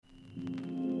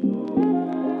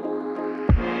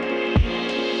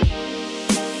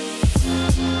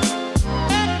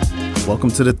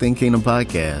Welcome to the Think Kingdom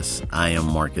podcast. I am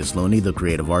Marcus Looney, the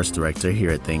creative arts director here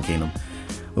at Think Kingdom.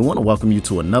 We want to welcome you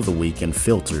to another week in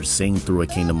Filters, seeing through a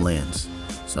kingdom lens.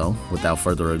 So, without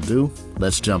further ado,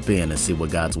 let's jump in and see what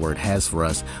God's word has for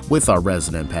us with our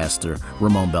resident pastor,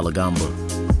 Ramon Belagamba.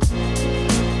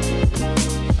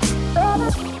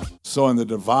 So in the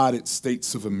divided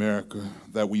states of America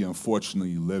that we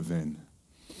unfortunately live in,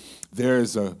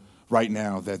 there's a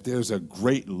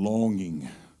great longing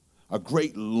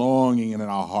in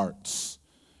our hearts.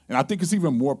 And I think it's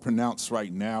even more pronounced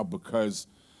right now because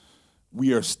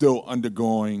we are still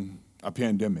undergoing a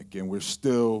pandemic and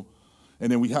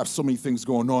then we have so many things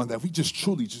going on that we just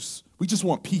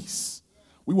want peace.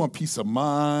 We want peace of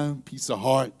mind, peace of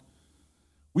heart.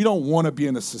 We don't want to be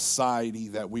in a society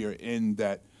that we are in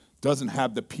that doesn't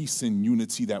have the peace and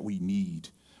unity that we need.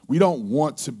 We don't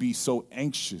want to be so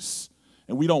anxious,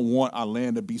 and we don't want our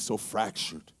land to be so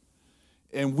fractured.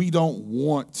 And we don't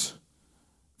want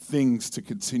things to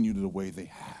continue the way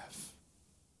they have.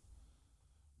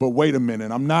 But wait a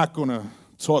minute, I'm not going to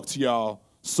talk to y'all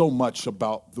so much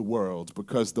about the world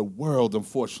because the world,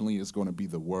 unfortunately, is going to be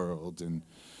the world. And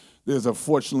there's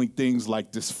unfortunately things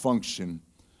like dysfunction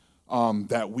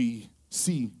that we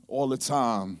see all the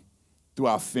time through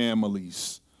our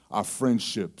families, our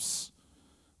friendships.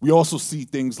 We also see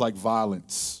things like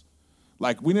violence.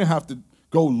 Like we didn't have to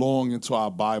go long into our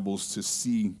Bibles to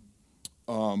see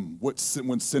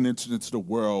when sin entered into the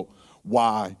world,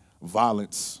 why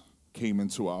violence came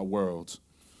into our world.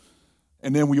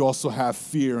 And then we also have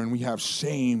fear and we have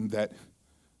shame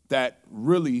that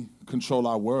really control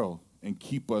our world and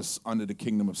keep us under the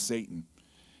kingdom of Satan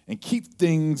and keep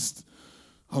things,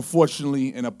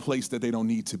 unfortunately, in a place that they don't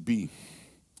need to be.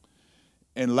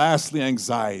 And lastly,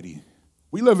 anxiety.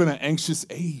 We live in an anxious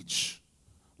age.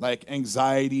 Like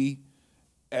anxiety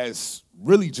as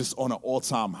really just on an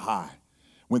all-time high.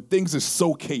 When things are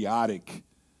so chaotic,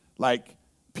 like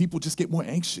people just get more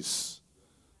anxious.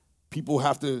 People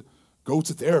have to go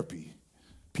to therapy.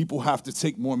 People have to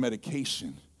take more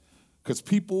medication because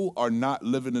people are not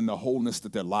living in the wholeness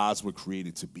that their lives were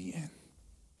created to be in.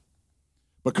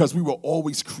 Because we were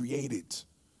always created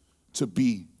to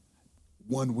be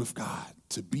one with God,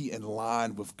 to be in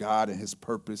line with God and his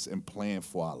purpose and plan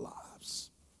for our lives.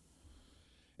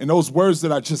 And those words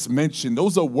that I just mentioned,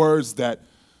 those are words that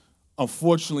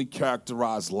unfortunately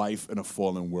characterize life in a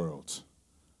fallen world.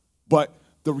 But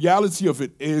the reality of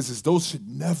it is those should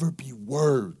never be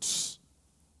words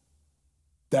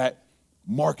that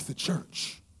mark the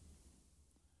church.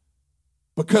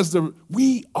 Because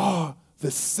we are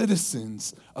the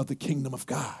citizens of the kingdom of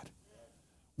God.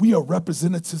 We are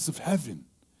representatives of heaven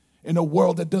in a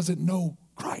world that doesn't know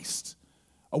Christ,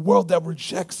 a world that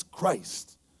rejects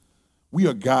Christ. We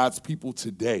are God's people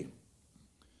today.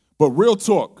 But real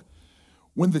talk,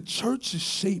 when the church is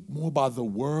shaped more by the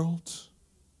world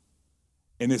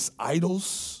and its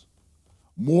idols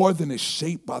more than it's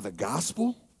shaped by the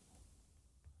gospel,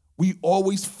 we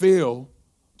always fail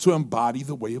to embody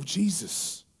the way of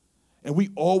Jesus. And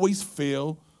we always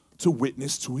fail to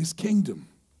witness to his kingdom.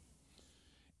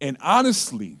 And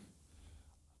honestly,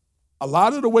 a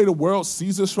lot of the way the world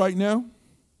sees us right now,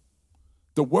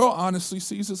 the world honestly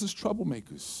sees us as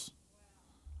troublemakers.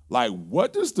 Like,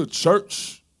 what good is the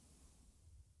church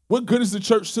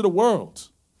to the world?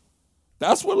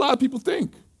 That's what a lot of people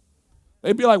think.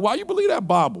 They'd be like, why you believe that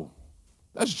Bible?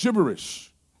 That's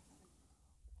gibberish.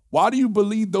 Why do you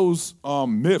believe those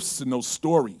myths and those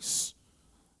stories?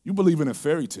 You believe in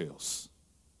fairy tales.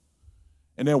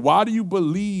 And then why do you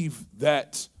believe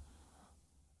that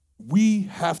we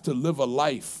have to live a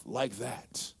life like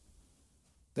that?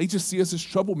 They just see us as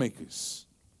troublemakers.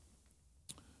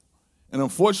 And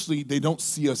unfortunately, they don't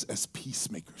see us as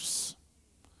peacemakers.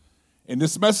 And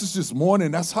this message this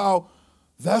morning, that's how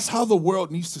the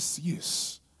world needs to see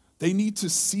us. They need to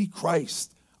see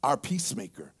Christ, our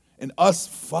peacemaker, and us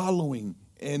following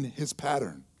in his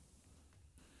pattern.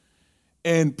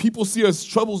 And people see us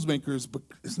as troublemakers, but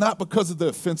it's not because of the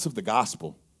offense of the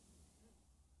gospel.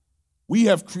 We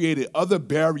have created other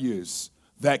barriers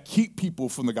that keep people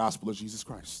from the gospel of Jesus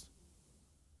Christ.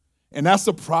 And that's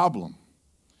a problem.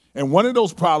 And one of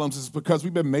those problems is because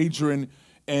we've been majoring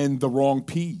in the wrong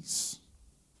P's.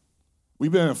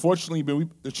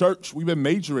 The church, we've been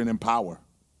majoring in power.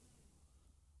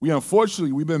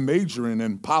 We've been majoring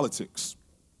in politics.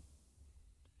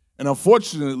 And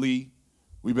unfortunately,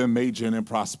 we've been majoring in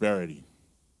prosperity.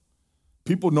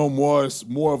 People know more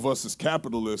of us as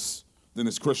capitalists than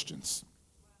as Christians.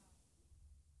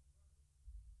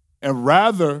 And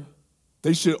rather,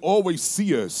 they should always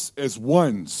see us as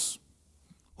ones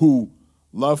who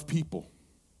love people,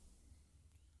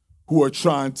 who are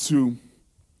trying to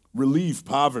relieve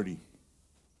poverty,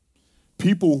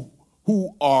 people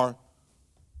who are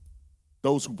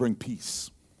those who bring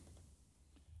peace.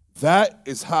 That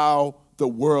is how the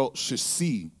world should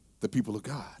see the people of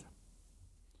God.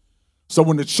 So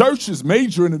when the church is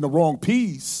majoring in the wrong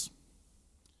piece,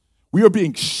 we are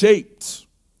being shaped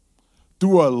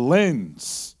through a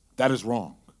lens that is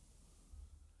wrong.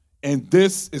 And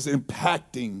this is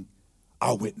impacting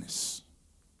our witness.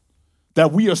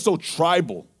 That we are so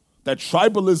tribal, that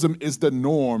tribalism is the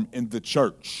norm in the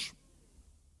church.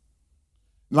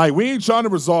 Like, we ain't trying to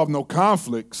resolve no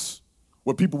conflicts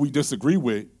with people we disagree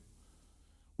with.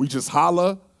 We just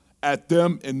holler at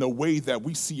them in the way that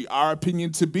we see our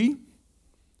opinion to be, and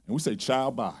we say,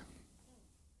 child, bye.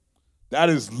 That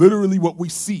is literally what we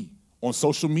see on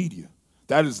social media.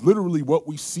 That is literally what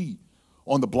we see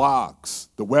on the blogs,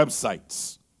 the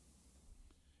websites.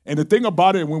 And the thing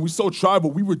about it, when we're so tribal,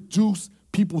 we reduce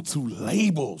people to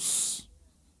labels.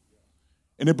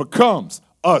 And it becomes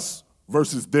us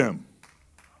versus them.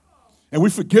 And we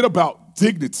forget about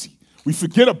dignity. We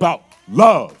forget about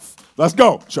love. Let's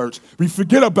go, church. We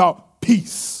forget about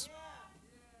peace.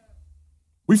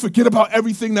 We forget about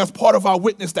everything that's part of our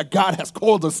witness that God has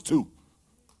called us to.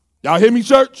 Y'all hear me,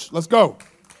 church? Let's go.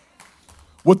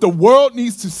 What the world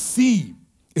needs to see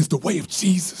is the way of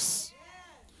Jesus.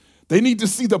 They need to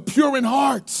see the pure in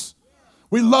heart.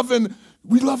 We loving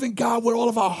God with all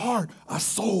of our heart, our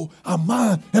soul, our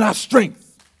mind, and our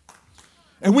strength.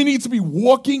 And we need to be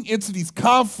walking into these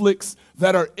conflicts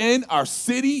that are in our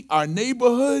city, our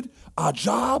neighborhood, our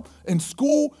job, and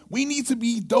school. We need to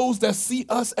be those that see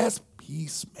us as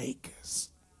peacemakers.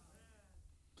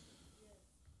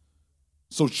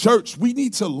 So, church, we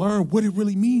need to learn what it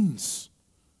really means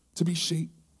to be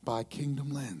shaped by a kingdom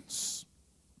lens.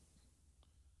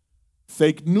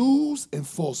 Fake news and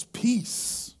false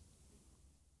peace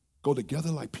go together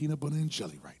like peanut butter and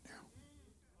jelly right now.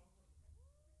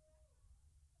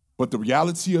 But the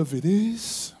reality of it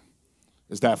is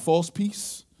that false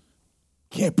peace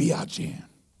can't be our jam.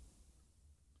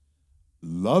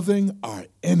 Loving our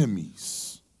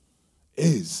enemies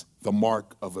is the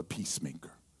mark of a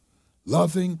peacemaker.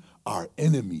 Loving our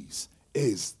enemies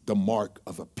is the mark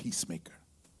of a peacemaker.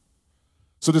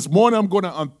 So this morning I'm going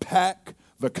to unpack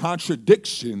the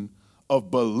contradiction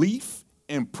of belief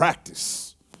and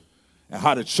practice and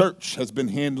how the church has been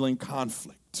handling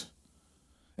conflict.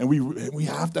 And we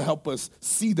have to help us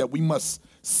see that we must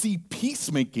see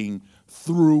peacemaking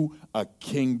through a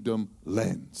kingdom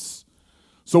lens.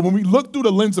 So when we look through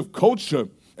the lens of culture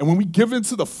and when we give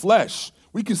into the flesh,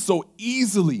 we can so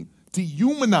easily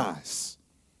dehumanize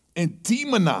and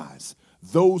demonize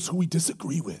those who we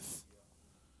disagree with.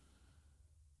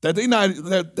 That they're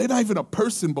not even a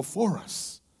person before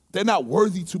us. They're not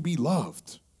worthy to be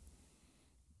loved.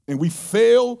 And we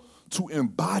fail to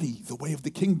embody the way of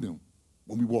the kingdom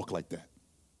when we walk like that.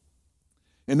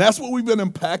 And that's what we've been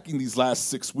unpacking these last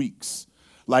 6 weeks.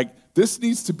 Like, this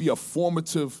needs to be a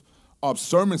formative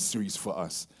sermon series for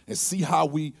us and see how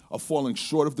we are falling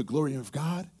short of the glory of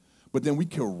God, but then we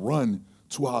can run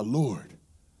to our Lord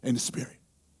in the Spirit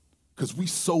because we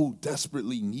so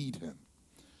desperately need him.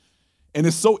 And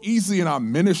it's so easy in our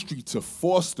ministry to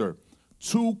foster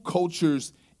two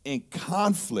cultures in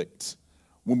conflict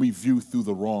when we view through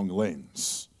the wrong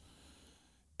lens.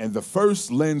 And the first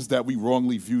lens that we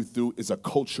wrongly view through is a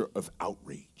culture of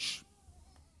outrage.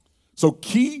 So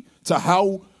key to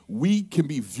how we can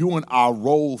be viewing our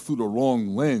role through the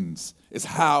wrong lens is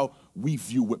how we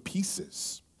view what peace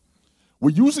is.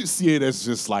 We usually see it as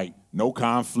just like no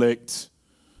conflict,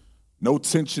 no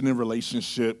tension in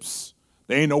relationships,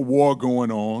 there ain't no war going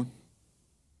on.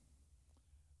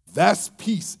 That's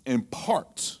peace in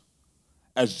part,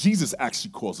 as Jesus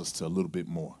actually calls us to a little bit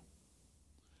more.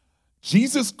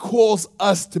 Jesus calls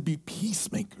us to be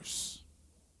peacemakers,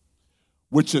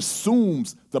 which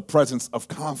assumes the presence of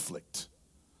conflict.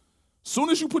 Soon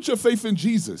as you put your faith in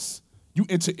Jesus, you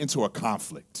enter into a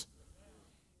conflict.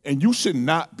 And you should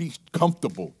not be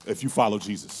comfortable if you follow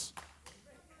Jesus.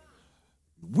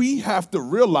 We have to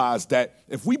realize that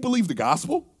if we believe the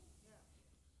gospel,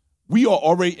 we are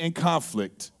already in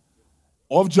conflict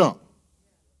off jump.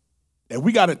 And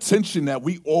we got a tension that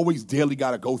we always daily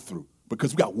got to go through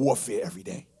because we got warfare every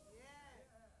day.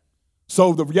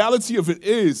 So the reality of it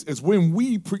is when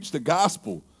we preach the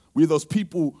gospel, we're those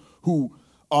people who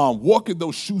walk in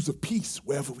those shoes of peace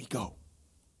wherever we go.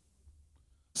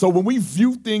 So when we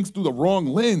view things through the wrong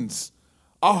lens,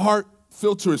 our heart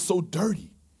filter is so dirty.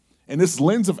 And this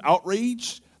lens of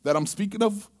outrage that I'm speaking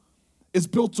of is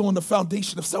built on the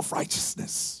foundation of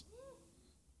self-righteousness.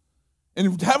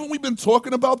 And haven't we been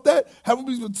talking about that? Haven't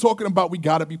we been talking about we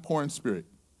got to be poor in spirit?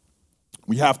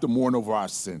 We have to mourn over our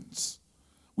sins.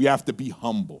 We have to be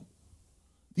humble.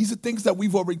 These are things that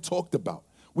we've already talked about.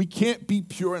 We can't be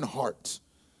pure in heart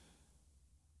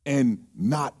and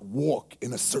not walk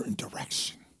in a certain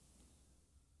direction.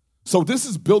 So this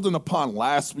is building upon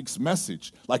last week's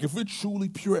message. Like if we're truly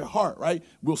pure at heart, right,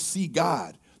 we'll see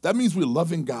God. That means we're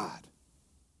loving God.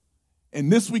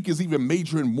 And this week is even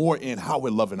majoring more in how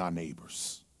we're loving our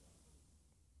neighbors.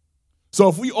 So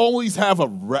if we always have a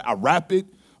rapid,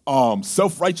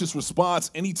 self-righteous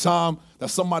response anytime that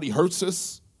somebody hurts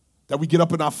us, that we get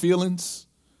up in our feelings,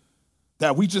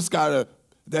 that we just gotta,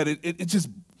 that it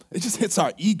just hits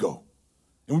our ego.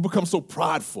 And we become so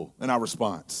prideful in our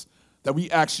response that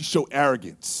we actually show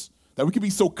arrogance, that we can be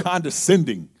so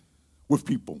condescending with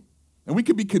people. And we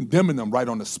could be condemning them right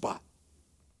on the spot.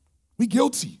 We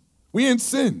guilty. We in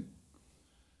sin.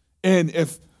 And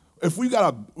if we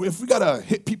gotta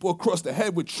hit people across the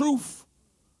head with truth,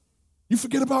 you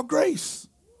forget about grace.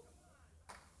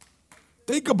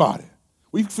 Think about it.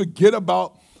 We forget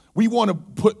about, we want to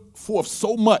put forth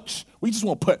so much. We just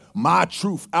want to put my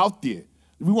truth out there.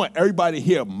 We want everybody to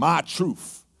hear my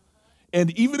truth.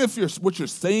 And even if what you're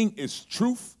saying is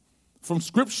truth from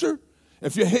Scripture,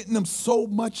 if you're hitting them so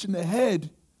much in the head,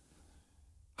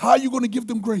 how are you going to give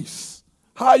them grace?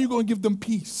 How are you going to give them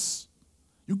peace?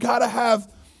 You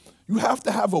have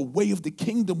to have a way of the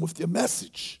kingdom with your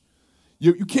message.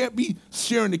 You can't be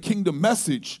sharing the kingdom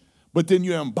message, but then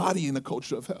you're embodying the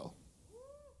culture of hell.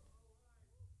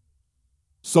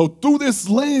 So through this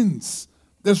lens,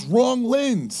 this wrong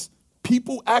lens,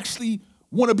 people actually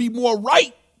want to be more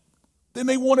right than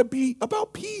they want to be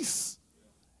about peace.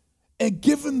 And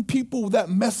giving people that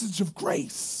message of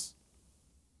grace,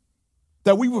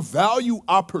 that we will value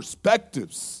our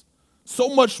perspectives so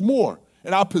much more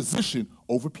and our position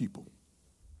over people.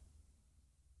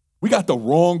 We got the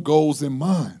wrong goals in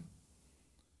mind.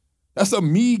 That's a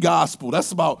me gospel.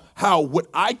 That's about what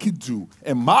I can do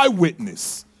and my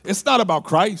witness. It's not about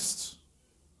Christ.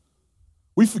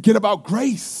 We forget about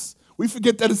grace. We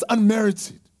forget that it's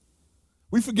unmerited.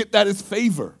 We forget that it's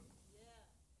favor.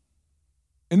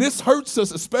 And this hurts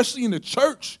us, especially in the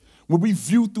church, when we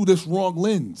view through this wrong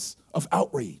lens of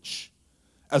outrage,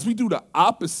 as we do the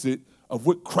opposite of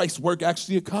what Christ's work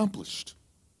actually accomplished.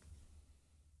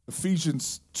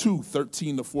 Ephesians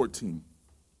 2:13-14.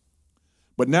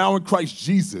 But now in Christ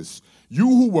Jesus, you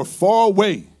who were far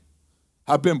away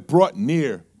have been brought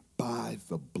near by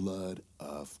the blood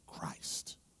of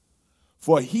Christ.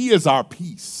 For he is our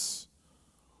peace,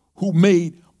 who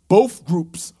made both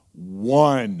groups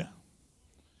one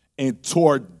and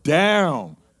tore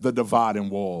down the dividing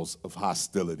walls of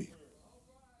hostility.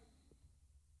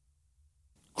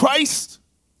 Christ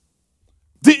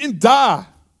didn't die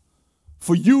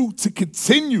for you to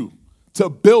continue to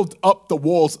build up the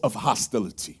walls of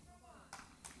hostility.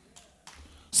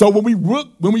 So when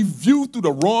we view through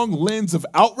the wrong lens of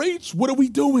outrage, what are we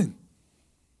doing?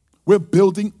 We're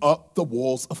building up the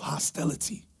walls of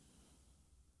hostility.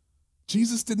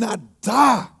 Jesus did not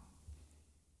die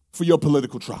for your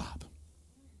political tribe.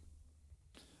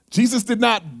 Jesus did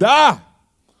not die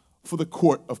for the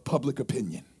court of public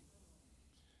opinion.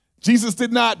 Jesus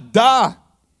did not die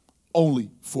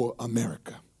only for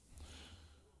America.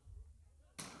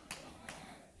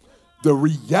 The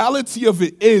reality of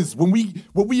it is when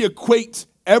we equate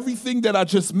everything that I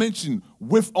just mentioned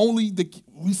with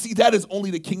we see that as only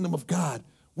the kingdom of God,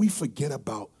 we forget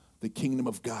about the kingdom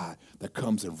of God that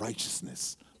comes in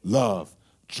righteousness, love,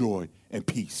 joy, and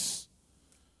peace.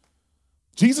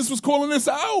 Jesus was calling this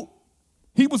out.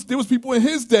 There was people in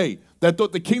his day that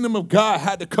thought the kingdom of God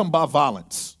had to come by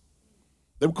violence.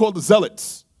 They were called the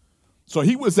zealots. So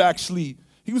he was actually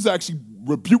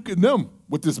rebuking them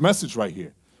with this message right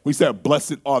here. We said,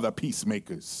 blessed are the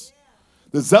peacemakers.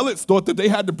 The zealots thought that they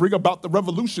had to bring about the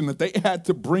revolution, that they had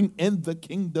to bring in the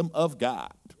kingdom of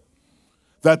God,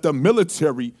 that the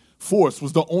military force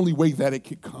was the only way that it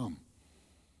could come.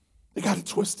 They got it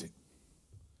twisted.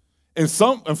 And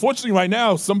unfortunately right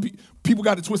now, some people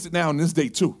got it twisted now in this day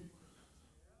too.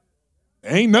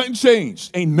 Ain't nothing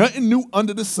changed. Ain't nothing new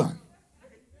under the sun.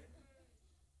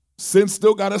 Sin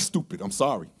still got us stupid. I'm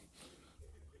sorry.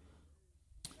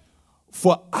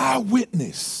 For our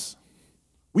witness,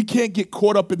 we can't get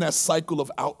caught up in that cycle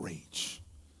of outrage.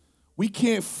 We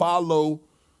can't follow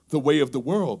the way of the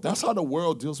world. That's how the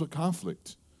world deals with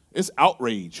conflict. It's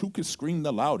outrage. Who can scream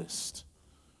the loudest?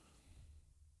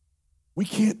 We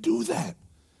can't do that.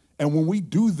 And when we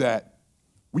do that,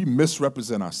 we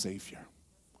misrepresent our Savior.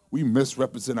 We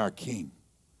misrepresent our King.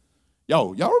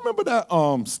 Y'all remember that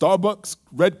Starbucks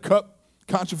red cup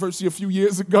controversy a few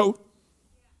years ago?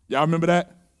 Y'all remember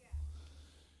that?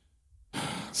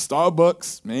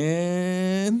 Starbucks,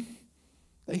 man,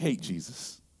 they hate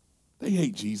Jesus. They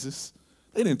hate Jesus.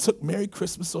 They done took Merry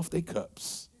Christmas off their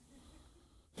cups.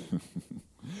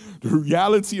 The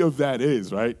reality of that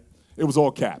is, right, it was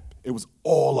all cap. It was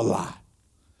all a lie.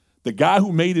 The guy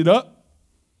who made it up,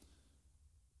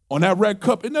 on that red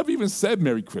cup, it never even said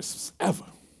Merry Christmas, ever.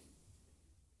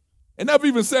 It never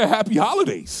even said Happy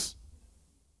Holidays.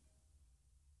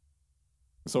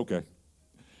 It's okay.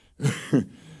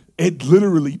 It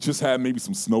literally just had maybe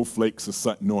some snowflakes or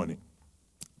something on it.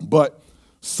 But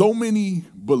so many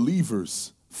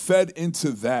believers fed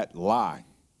into that lie,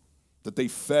 that they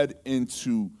fed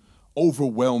into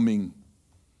overwhelming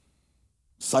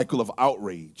cycle of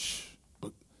outrage.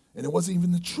 And it wasn't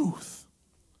even the truth.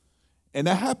 And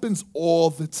that happens all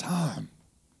the time,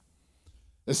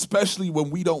 especially when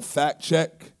we don't fact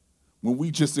check, when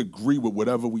we just agree with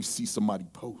whatever we see somebody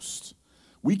post.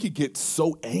 We could get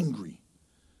so angry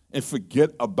and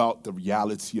forget about the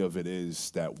reality of it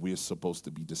is that we're supposed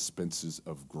to be dispensers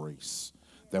of grace,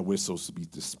 that we're supposed to be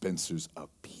dispensers of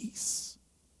peace.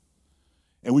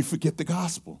 And we forget the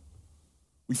gospel.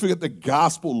 We forget the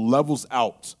gospel levels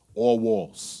out all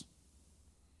walls.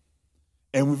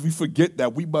 And we forget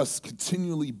that we must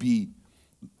continually be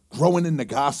growing in the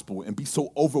gospel and be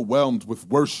so overwhelmed with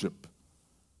worship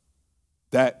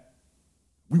that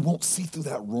we won't see through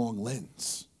that wrong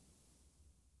lens.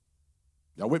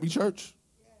 Y'all with me, church?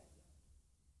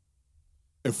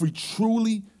 If we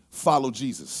truly follow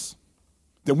Jesus,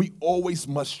 then we always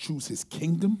must choose his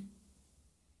kingdom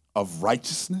of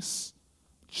righteousness,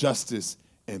 justice,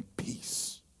 and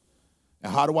peace.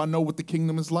 And how do I know what the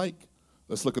kingdom is like?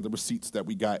 Let's look at the receipts that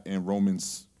we got in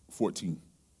Romans 14,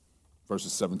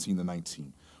 verses 17 to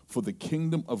 19. For the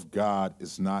kingdom of God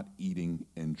is not eating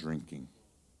and drinking,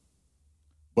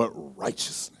 but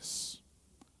righteousness,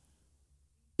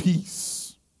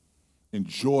 peace, and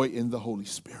joy in the Holy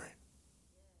Spirit.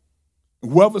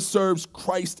 Whoever serves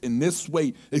Christ in this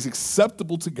way is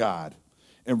acceptable to God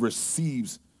and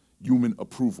receives human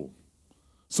approval.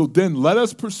 So then let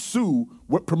us pursue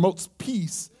what promotes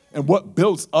peace and what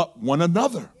builds up one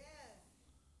another.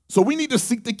 So we need to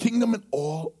seek the kingdom in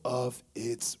all of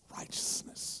its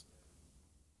righteousness.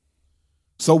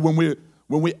 So when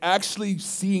we're actually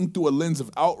seeing through a lens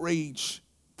of outrage,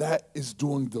 that is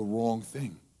doing the wrong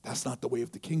thing. That's not the way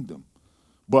of the kingdom.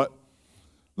 But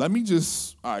let me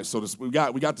just, all right, so we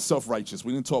got the self-righteous.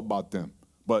 We didn't talk about them.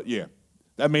 But yeah,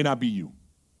 that may not be you.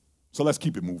 So let's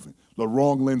keep it moving. The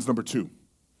wrong lens number 2.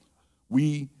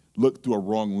 We look through a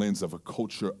wrong lens of a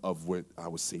culture of what I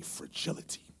would say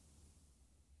fragility.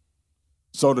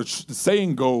 So the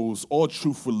saying goes, all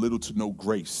truth with little to no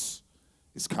grace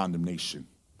is condemnation.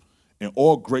 And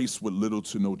all grace with little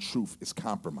to no truth is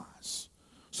compromise.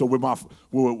 So with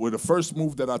the first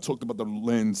move that I talked about, the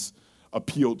lens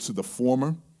appealed to the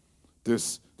former. The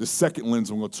second lens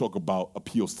I'm going to talk about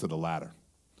appeals to the latter.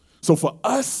 So for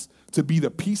us to be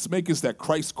the peacemakers that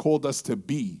Christ called us to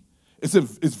be, it's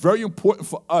very important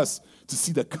for us to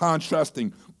see the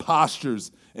contrasting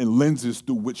postures and lenses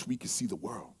through which we can see the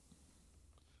world.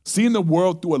 Seeing the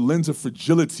world through a lens of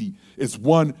fragility is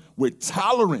one where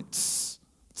tolerance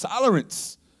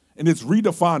in its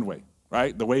redefined way,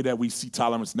 right? The way that we see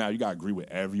tolerance now, you got to agree with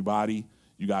everybody.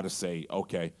 You got to say,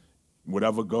 okay,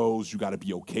 whatever goes, you got to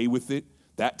be okay with it.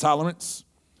 That tolerance,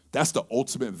 that's the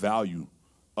ultimate value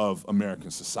of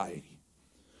American society.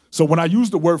 So when I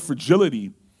use the word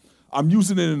fragility, I'm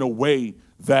using it in a way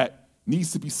that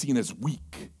needs to be seen as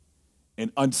weak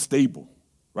and unstable,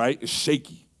 right? It's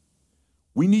shaky.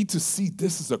 We need to see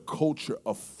this as a culture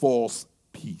of false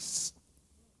peace.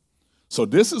 So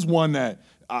this is one that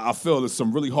I feel is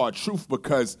some really hard truth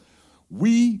because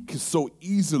we can so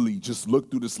easily just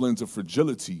look through this lens of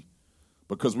fragility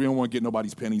because we don't want to get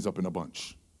nobody's panties up in a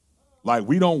bunch. Like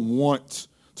we don't want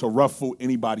to ruffle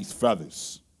anybody's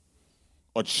feathers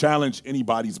or challenge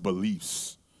anybody's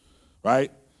beliefs,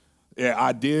 right? Their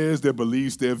ideas, their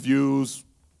beliefs, their views.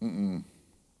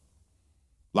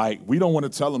 Like we don't want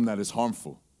to tell them that it's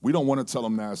harmful. We don't want to tell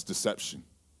them that it's deception.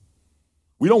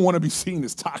 We don't want to be seen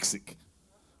as toxic.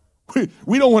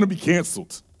 We don't want to be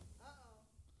canceled.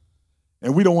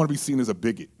 And we don't want to be seen as a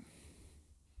bigot.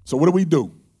 So what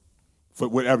do?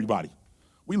 With everybody?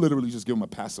 We literally just give them a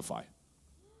pacifier.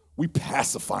 We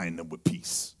pacifying them with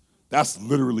peace. That's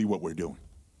literally what we're doing.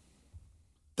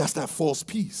 That's that false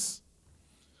peace.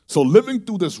 So living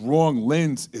through this wrong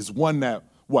lens is one that,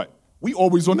 what? We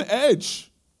always on the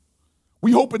edge.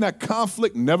 We hoping that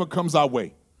conflict never comes our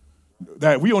way.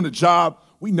 That we on the job,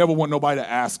 we never want nobody to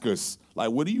ask us, like,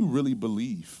 what do you really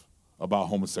believe about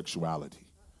homosexuality?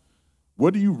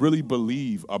 What do you really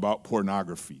believe about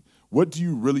pornography? What do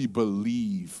you really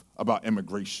believe about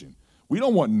immigration? We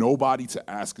don't want nobody to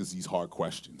ask us these hard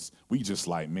questions. We just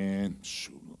like, man,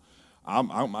 shoot,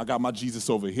 I got my Jesus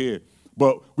over here.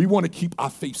 But we want to keep our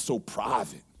faith so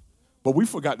private. But we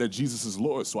forgot that Jesus is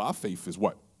Lord, so our faith is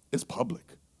what? It's public.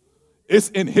 It's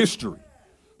in history.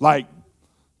 Like,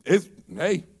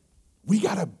 hey, we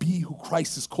got to be who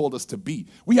Christ has called us to be.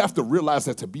 We have to realize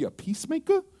that to be a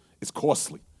peacemaker is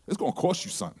costly. It's going to cost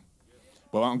you something.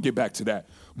 But I'll get back to that.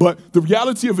 But the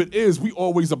reality of it is we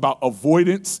always about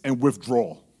avoidance and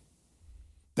withdrawal.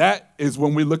 That is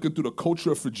when we're looking through the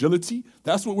culture of fragility,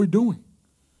 that's what we're doing.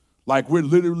 Like we're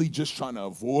literally just trying to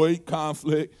avoid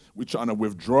conflict. We're trying to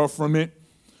withdraw from it.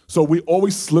 So we're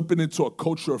always slipping into a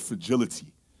culture of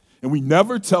fragility. And we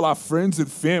never tell our friends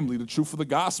and family the truth of the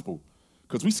gospel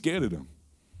because we're scared of them.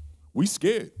 We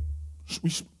scared.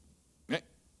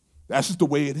 That's just the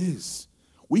way it is.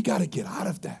 We got to get out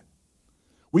of that.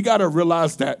 We got to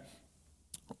realize that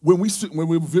when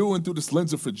we're viewing through this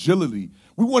lens of fragility,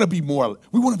 we want to be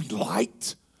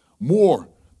liked more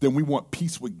than we want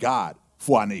peace with God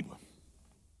for our neighbor.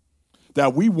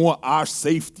 That we want our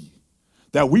safety,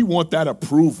 that we want that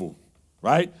approval,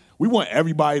 right? We want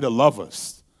everybody to love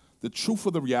us. The truth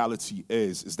of the reality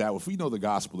is that if we know the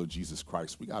gospel of Jesus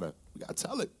Christ, we gotta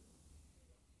tell it.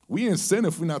 We in sin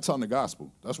if we're not telling the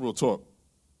gospel. That's real talk.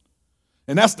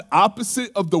 And that's the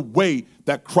opposite of the way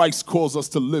that Christ calls us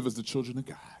to live as the children of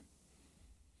God,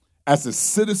 as the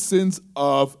citizens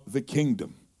of the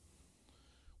kingdom.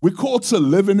 We're called to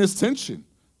live in this tension.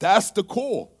 That's the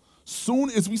call.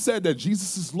 Soon as we said that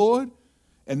Jesus is Lord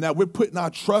and that we're putting our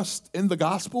trust in the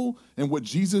gospel and what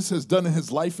Jesus has done in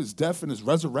his life, his death, and his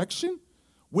resurrection,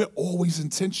 we're always in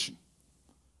tension.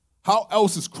 How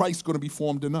else is Christ going to be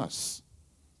formed in us?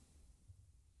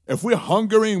 If we're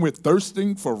hungering, we're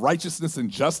thirsting for righteousness and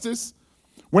justice,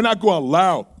 we're not going to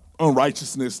allow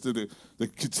unrighteousness to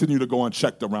continue to go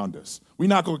unchecked around us. We're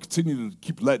not going to continue to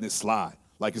keep letting it slide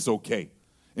like it's okay,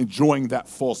 enjoying that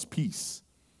false peace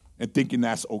and thinking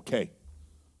that's okay.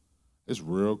 It's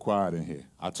real quiet in here.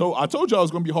 I told y'all it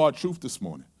was going to be hard truth this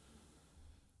morning.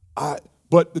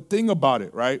 But the thing about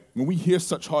it, right, when we hear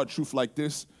such hard truth like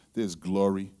this, there's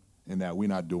glory in that we're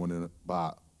not doing it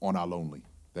on our lonely.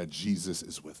 That Jesus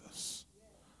is with us,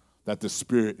 that the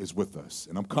Spirit is with us.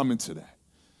 And I'm coming to that.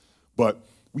 But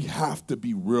we have to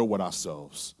be real with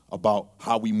ourselves about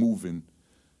how we moving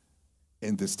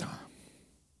in this time.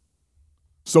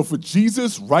 So for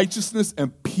Jesus, righteousness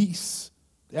and peace,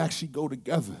 they actually go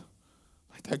together.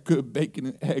 Like that good bacon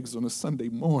and eggs on a Sunday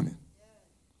morning.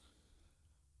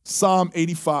 Psalm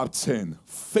 85:10,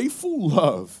 faithful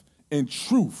love and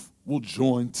truth will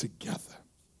join together.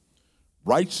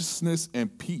 Righteousness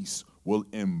and peace will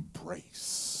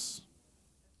embrace.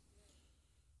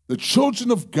 The children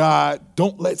of God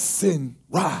don't let sin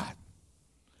ride.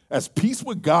 As peace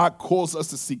with God calls us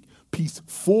to seek peace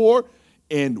for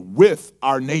and with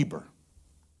our neighbor.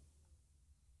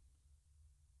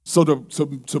 So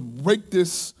to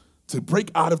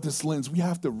break out of this lens, we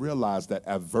have to realize that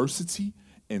adversity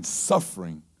and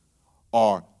suffering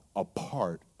are a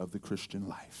part of the Christian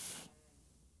life.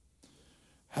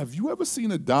 Have you ever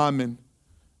seen a diamond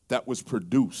that was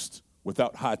produced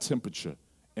without high temperature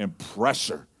and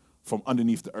pressure from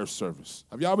underneath the Earth's surface?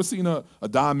 Have you ever seen a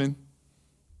diamond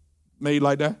made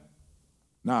like that?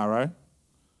 Nah, right?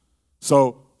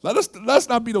 So let's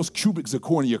not be those cubic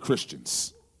zirconia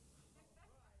Christians.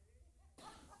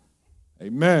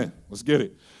 Amen. Let's get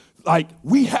it. Like,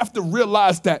 we have to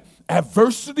realize that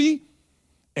adversity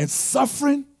and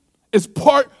suffering is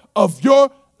part of your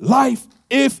life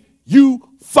if you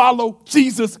follow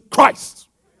Jesus Christ.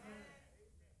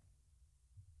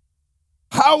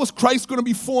 How is Christ going to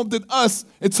be formed in us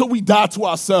until we die to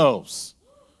ourselves?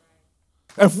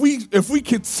 If we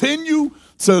continue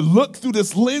to look through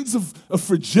this lens of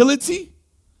fragility,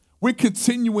 we're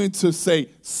continuing to say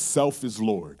self is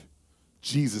Lord.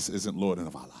 Jesus isn't Lord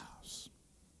of our lives.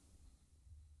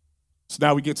 So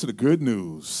now we get to the good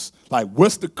news. Like,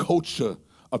 what's the culture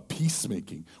of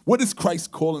peacemaking? What is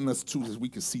Christ calling us to as we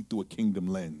can see through a kingdom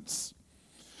lens?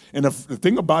 And the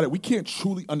thing about it, we can't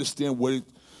truly understand what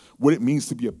it means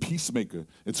to be a peacemaker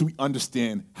until we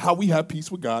understand how we have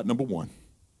peace with God, number one,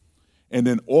 and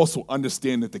then also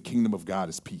understand that the kingdom of God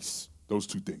is peace, those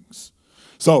two things.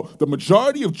 So the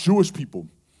majority of Jewish people,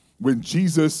 when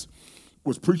Jesus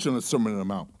was preaching on the Sermon on the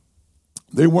Mount,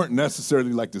 they weren't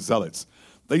necessarily like the Zealots.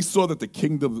 They saw that the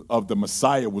kingdom of the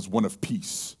Messiah was one of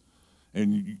peace.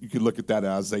 And you can look at that in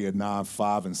Isaiah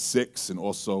 9:5 and 6, and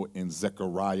also in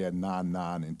Zechariah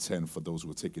 9:9 and 10 for those who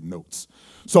are taking notes.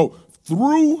 So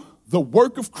through the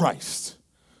work of Christ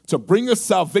to bring us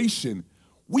salvation,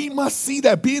 we must see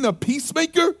that being a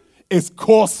peacemaker is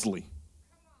costly.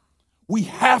 We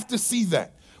have to see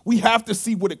that. We have to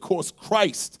see what it cost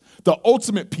Christ, the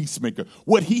ultimate peacemaker,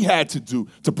 what he had to do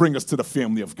to bring us to the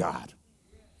family of God.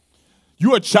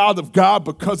 You're a child of God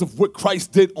because of what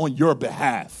Christ did on your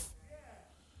behalf.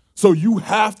 So you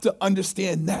have to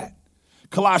understand that.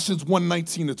 Colossians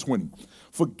 1:19-20.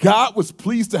 For God was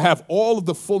pleased to have all of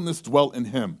the fullness dwell in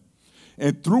him,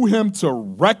 and through him to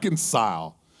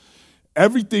reconcile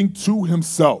everything to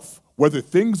himself, whether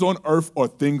things on earth or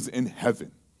things in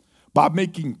heaven, by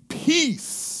making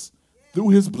peace through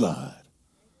his blood.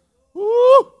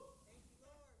 Woo!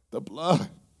 The blood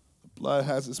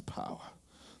has its power.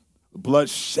 The blood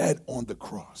shed on the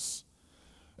cross.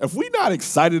 If we're not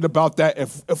excited about that,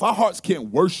 if our hearts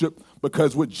can't worship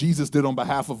because what Jesus did on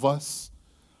behalf of us,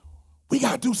 we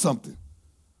got to do something.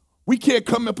 We can't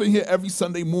come up in here every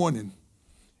Sunday morning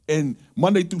and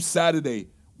Monday through Saturday,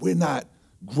 we're not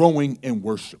growing in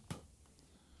worship.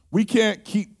 We can't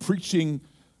keep preaching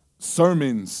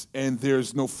sermons and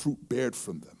there's no fruit bared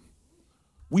from them.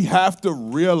 We have to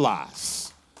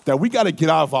realize that we got to get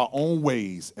out of our own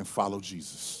ways and follow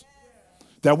Jesus.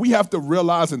 That we have to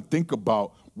realize and think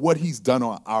about what he's done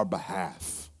on our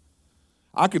behalf.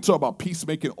 I can talk about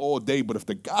peacemaking all day, but if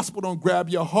the gospel don't grab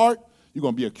your heart, you're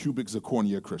going to be a cubic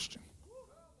zirconia Christian.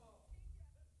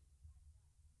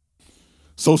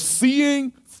 So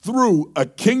seeing through a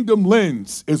kingdom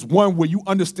lens is one where you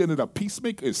understand that a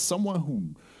peacemaker is someone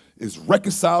who is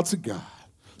reconciled to God.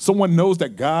 Someone knows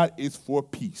that God is for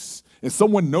peace. And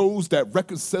someone knows that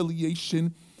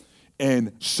reconciliation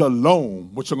and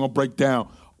shalom, which I'm going to break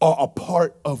down, are a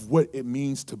part of what it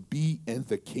means to be in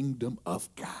the kingdom of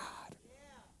God.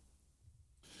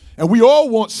 And we all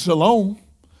want shalom.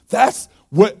 That's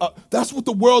what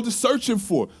the world is searching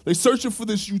for. They're searching for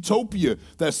this utopia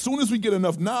that as soon as we get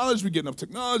enough knowledge, we get enough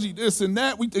technology, this and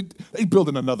that, they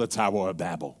building another Tower of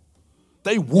Babel.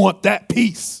 They want that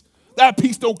peace. That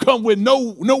peace don't come with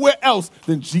nowhere else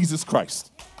than Jesus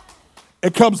Christ.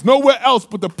 It comes nowhere else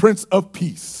but the Prince of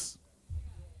Peace.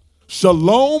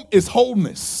 Shalom is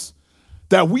wholeness.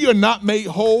 That we are not made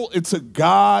whole until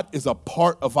God is a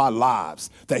part of our lives.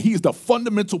 That he is the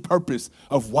fundamental purpose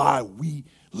of why we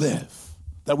live.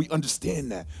 That we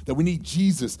understand that we need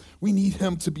Jesus. We need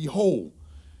him to be whole.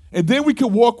 And then we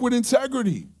can walk with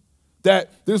integrity.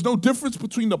 That there's no difference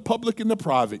between the public and the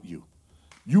private you.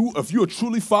 If you're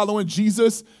truly following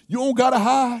Jesus, you don't got to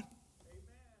hide.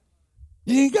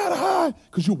 You ain't got to hide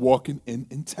because you're walking in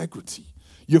integrity.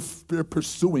 You're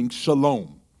pursuing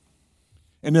shalom.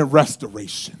 And then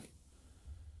restoration.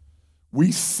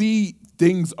 We see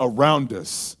things around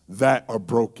us that are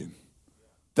broken,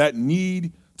 that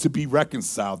need to be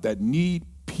reconciled, that need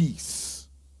peace.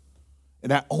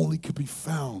 And that only can be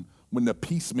found when the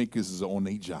peacemakers is on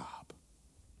their job,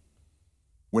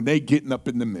 when they getting up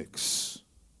in the mix,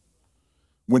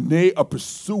 when they are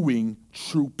pursuing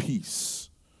true peace,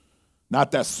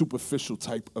 not that superficial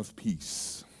type of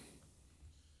peace.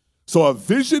 So a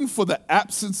vision for the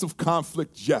absence of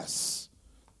conflict, yes,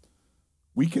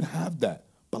 we can have that.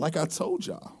 But like I told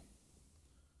y'all,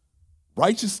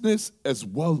 righteousness as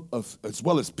well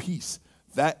as peace,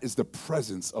 that is the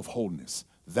presence of wholeness.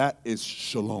 That is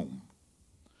shalom.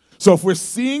 So if we're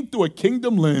seeing through a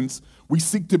kingdom lens, we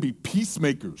seek to be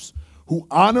peacemakers who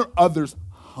honor others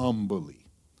humbly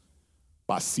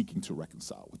by seeking to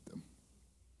reconcile with them.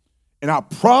 And our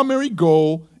primary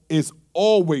goal is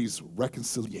always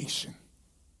reconciliation.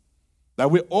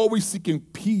 That we're always seeking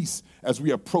peace as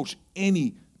we approach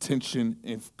any tension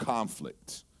and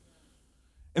conflict.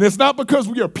 And it's not because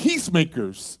we are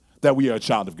peacemakers that we are a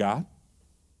child of God.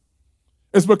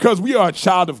 It's because we are a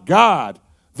child of God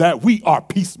that we are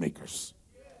peacemakers.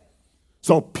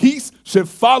 So peace should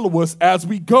follow us as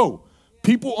we go.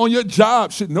 People on your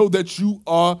job should know that you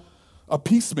are a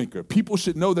peacemaker. People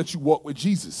should know that you walk with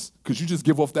Jesus because you just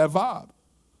give off that vibe.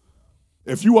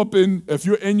 If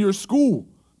you're in your school,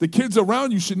 the kids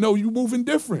around you should know you're moving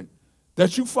different,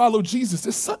 that you follow Jesus.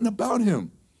 There's something about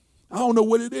him. I don't know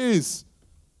what it is.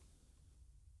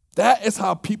 That is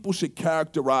how people should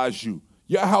characterize you.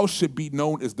 Your house should be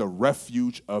known as the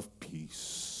refuge of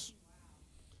peace.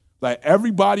 Like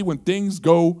everybody, when things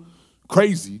go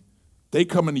crazy, they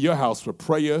come into your house for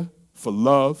prayer, for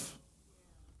love,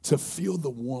 to feel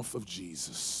the warmth of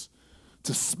Jesus,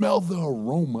 to smell the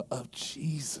aroma of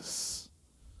Jesus.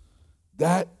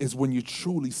 That is when you're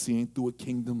truly seeing through a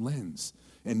kingdom lens,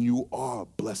 and you are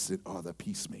blessed are the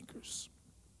peacemakers.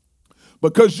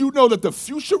 Because you know that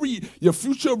your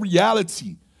future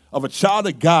reality of a child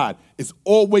of God is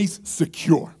always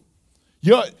secure.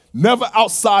 You're never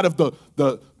outside of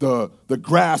the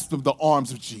grasp of the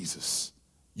arms of Jesus.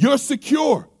 You're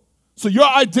secure. So your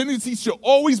identity should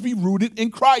always be rooted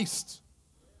in Christ.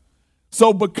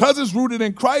 So because it's rooted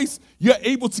in Christ, you're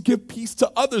able to give peace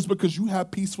to others because you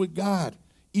have peace with God,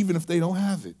 even if they don't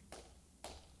have it.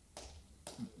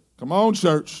 Come on,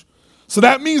 church. So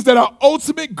that means that our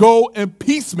ultimate goal in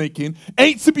peacemaking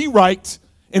ain't to be right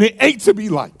and it ain't to be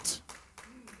liked.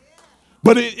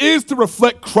 But it is to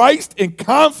reflect Christ in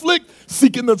conflict,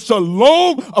 seeking the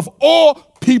shalom of all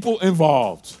people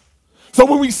involved. So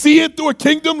when we see it through a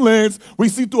kingdom lens, we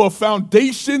see through a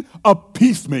foundation of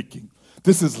peacemaking.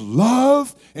 This is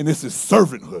love and this is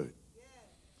servanthood.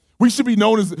 We should be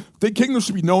known as, the kingdom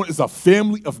should be known as a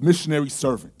family of missionary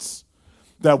servants.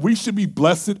 That we should be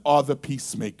blessed are the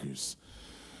peacemakers.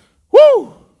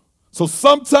 Woo! So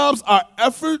sometimes our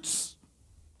efforts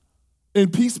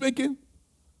in peacemaking,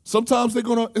 sometimes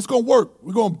it's gonna work.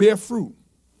 We're gonna bear fruit.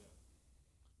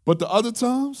 But the other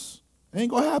times, it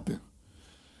ain't gonna happen.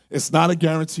 It's not a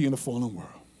guarantee in the fallen world.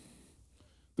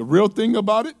 The real thing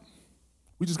about it,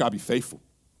 we just gotta be faithful,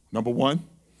 number one,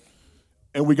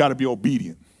 and we gotta be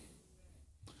obedient.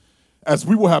 As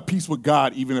we will have peace with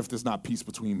God, even if there's not peace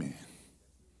between men.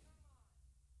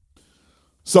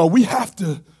 So we have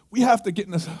to get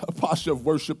in a posture of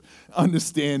worship,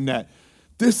 understand that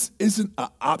this isn't an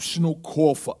optional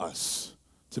call for us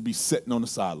to be sitting on the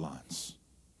sidelines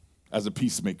as a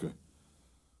peacemaker.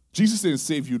 Jesus didn't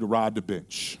save you to ride the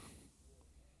bench.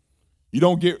 You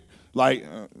don't get, like,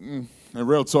 in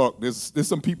real talk, there's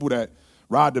some people that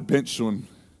ride the bench on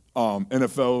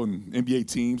NFL and NBA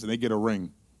teams and they get a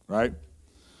ring, right?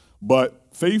 But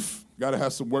faith got to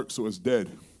have some work, so it's dead.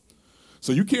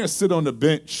 So you can't sit on the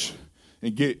bench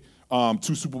and get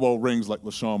 2 Super Bowl rings like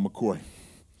LaShawn McCoy.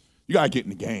 You got to get in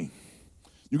the game.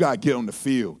 You got to get on the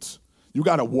field. You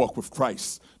got to walk with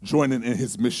Christ, joining in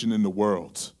his mission in the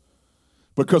world.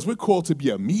 Because we're called to be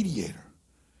a mediator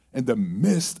in the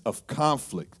midst of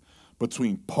conflict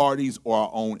between parties or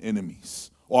our own enemies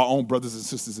or our own brothers and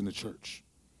sisters in the church.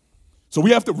 So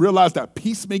we have to realize that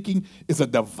peacemaking is a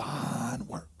divine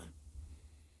work.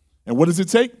 And what does it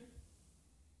take?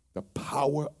 The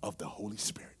power of the Holy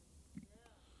Spirit.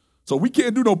 So we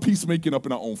can't do no peacemaking up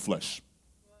in our own flesh.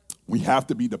 We have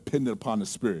to be dependent upon the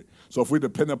Spirit. So if we're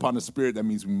dependent upon the Spirit, that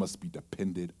means we must be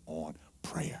dependent on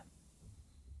prayer.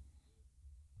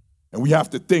 And we have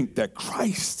to think that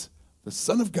Christ, the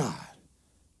Son of God,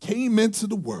 came into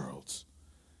the world.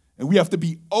 And we have to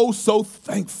be oh so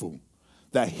thankful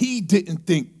that he didn't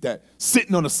think that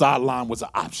sitting on the sideline was an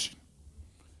option.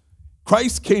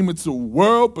 Christ came into the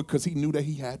world because he knew that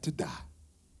he had to die.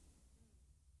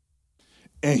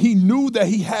 And he knew that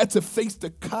he had to face the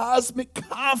cosmic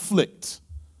conflict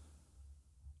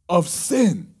of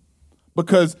sin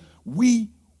because we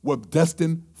were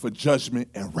destined for judgment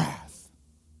and wrath.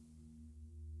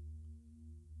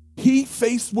 He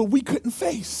faced what we couldn't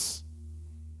face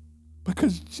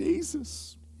because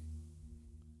Jesus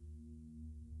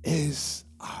is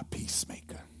our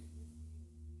peacemaker.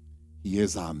 He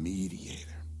is our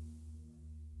mediator.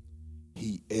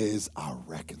 He is our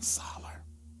reconciler.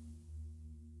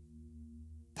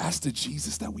 That's the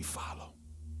Jesus that we follow.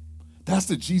 That's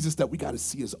the Jesus that we got to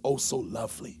see as oh so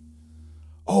lovely.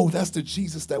 Oh, that's the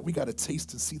Jesus that we got to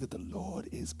taste and see that the Lord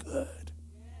is good.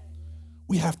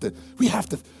 We have to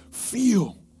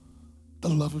feel the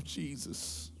love of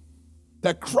Jesus.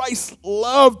 That Christ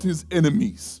loved his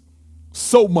enemies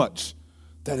so much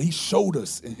that he showed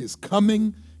us in his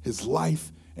coming, his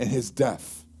life, and his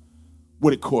death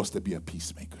what it costs to be a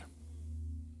peacemaker.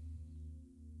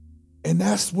 And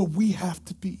that's what we have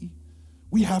to be.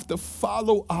 We have to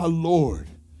follow our Lord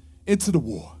into the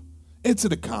war, into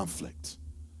the conflict.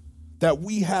 That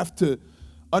we have to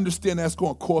understand that's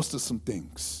going to cost us some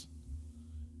things.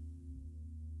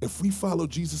 If we follow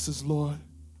Jesus as Lord,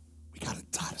 we got to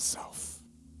die to self.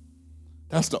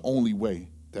 That's the only way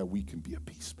that we can be a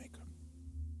peacemaker.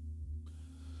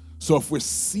 So if we're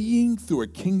seeing through a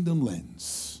kingdom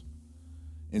lens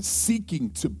and seeking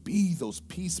to be those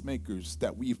peacemakers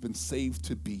that we've been saved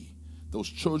to be, those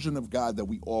children of God that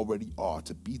we already are,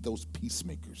 to be those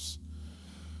peacemakers.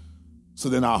 So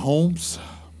then our homes,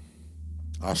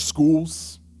 our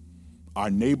schools,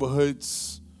 our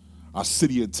neighborhoods, our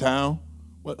city and town,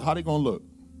 how they gonna look?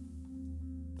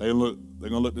 They're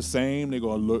gonna look the same? They're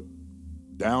gonna look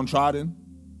downtrodden?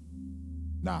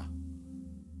 Nah,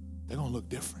 they're gonna look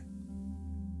different.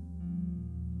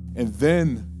 And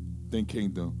then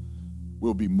kingdom,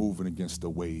 we'll be moving against the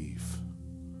wave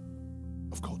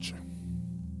of culture.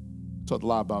 Talked a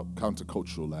lot about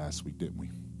countercultural last week, didn't we?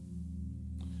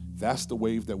 That's the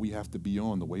wave that we have to be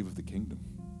on, the wave of the kingdom.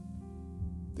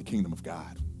 the kingdom of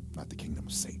God, not the kingdom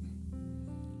of Satan.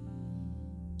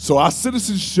 So our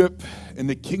citizenship in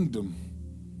the kingdom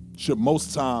should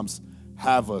most times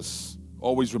have us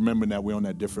always remembering that we're on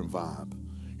that different vibe.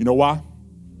 You know why?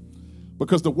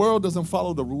 Because the world doesn't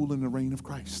follow the rule and the reign of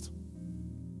Christ.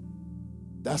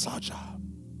 That's our job.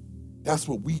 That's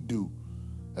what we do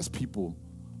as people,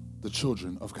 the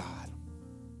children of God.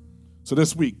 So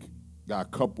this week, got a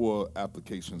couple of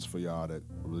applications for y'all that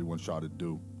I really want y'all to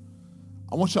do.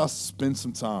 I want y'all to spend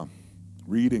some time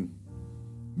reading,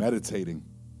 meditating,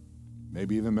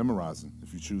 maybe even memorizing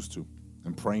if you choose to,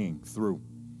 and praying through.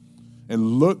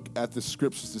 And look at the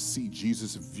scriptures to see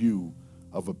Jesus' view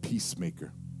of a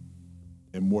peacemaker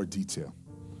in more detail.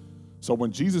 So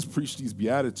when Jesus preached these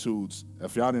Beatitudes,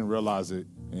 if y'all didn't realize it,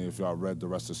 and if y'all read the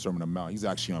rest of the Sermon on the Mount, he's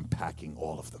actually unpacking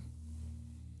all of them.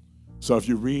 So if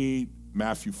you read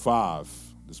Matthew 5,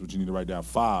 this is what you need to write down,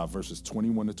 5 verses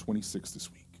 21 to 26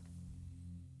 this week,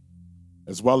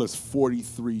 as well as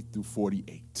 43 through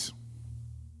 48.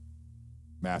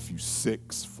 Matthew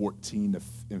 6, 14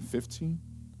 and 15,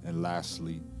 and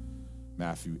lastly,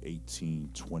 Matthew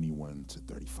 18, 21 to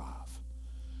 35.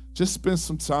 Just spend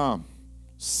some time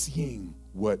seeing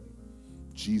what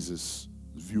Jesus'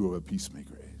 view of a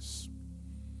peacemaker is.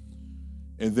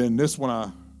 And then this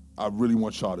one I really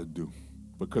want y'all to do,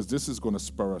 because this is going to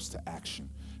spur us to action.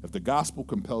 If the gospel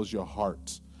compels your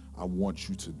heart, I want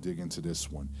you to dig into this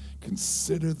one.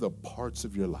 Consider the parts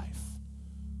of your life.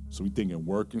 So we thinking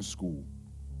work and school,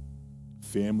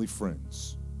 family,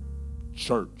 friends,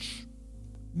 church,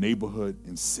 neighborhood,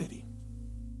 and city.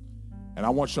 And I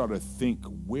want y'all to think,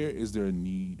 where is there a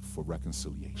need for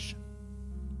reconciliation?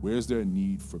 Where is there a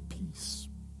need for peace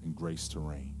and grace to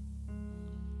reign?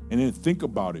 And then think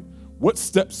about it. What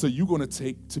steps are you going to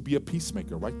take to be a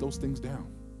peacemaker? Write those things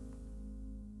down.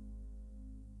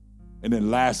 And then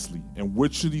lastly, in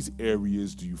which of these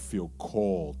areas do you feel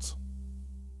called,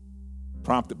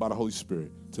 prompted by the Holy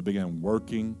Spirit, to begin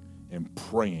working and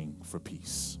praying for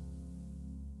peace?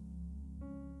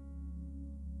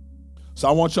 So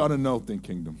I want y'all to know, Think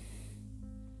Kingdom,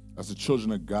 as the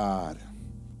children of God,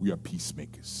 we are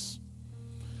peacemakers.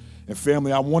 And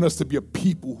family, I want us to be a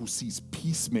people who sees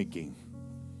peacemaking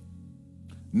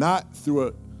not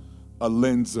through a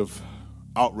lens of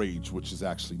outrage, which is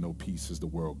actually no peace as the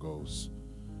world goes,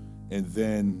 and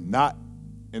then not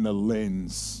in a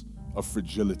lens of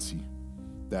fragility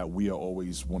that we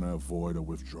always want to avoid or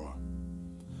withdraw,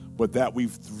 but that we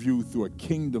view through a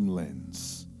kingdom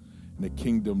lens. And the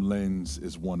kingdom lens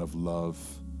is one of love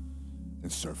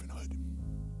and servanthood.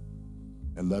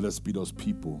 And let us be those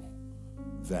people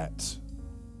that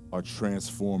are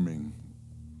transforming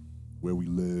where we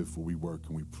live, where we work,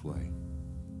 and we play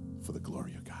for the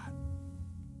glory of God.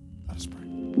 Let us pray.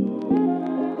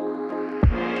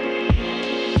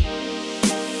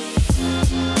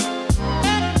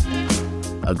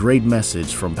 A great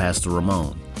message from Pastor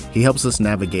Ramon. He helps us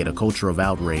navigate a culture of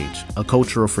outrage, a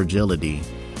culture of fragility,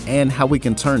 and how we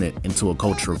can turn it into a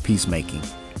culture of peacemaking.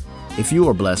 If you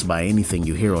are blessed by anything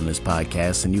you hear on this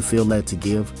podcast and you feel led to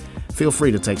give, feel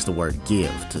free to text the word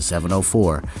GIVE to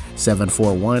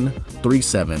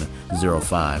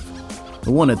 704-741-3705.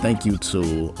 We want to thank you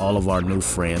to all of our new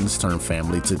friends turned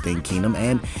family to Think Kingdom.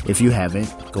 And if you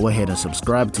haven't, go ahead and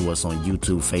subscribe to us on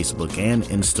YouTube, Facebook, and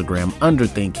Instagram under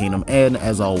Think Kingdom. And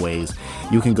as always,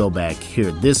 you can go back,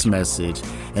 hear this message,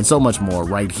 and so much more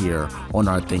right here on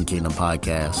our Think Kingdom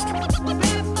podcast.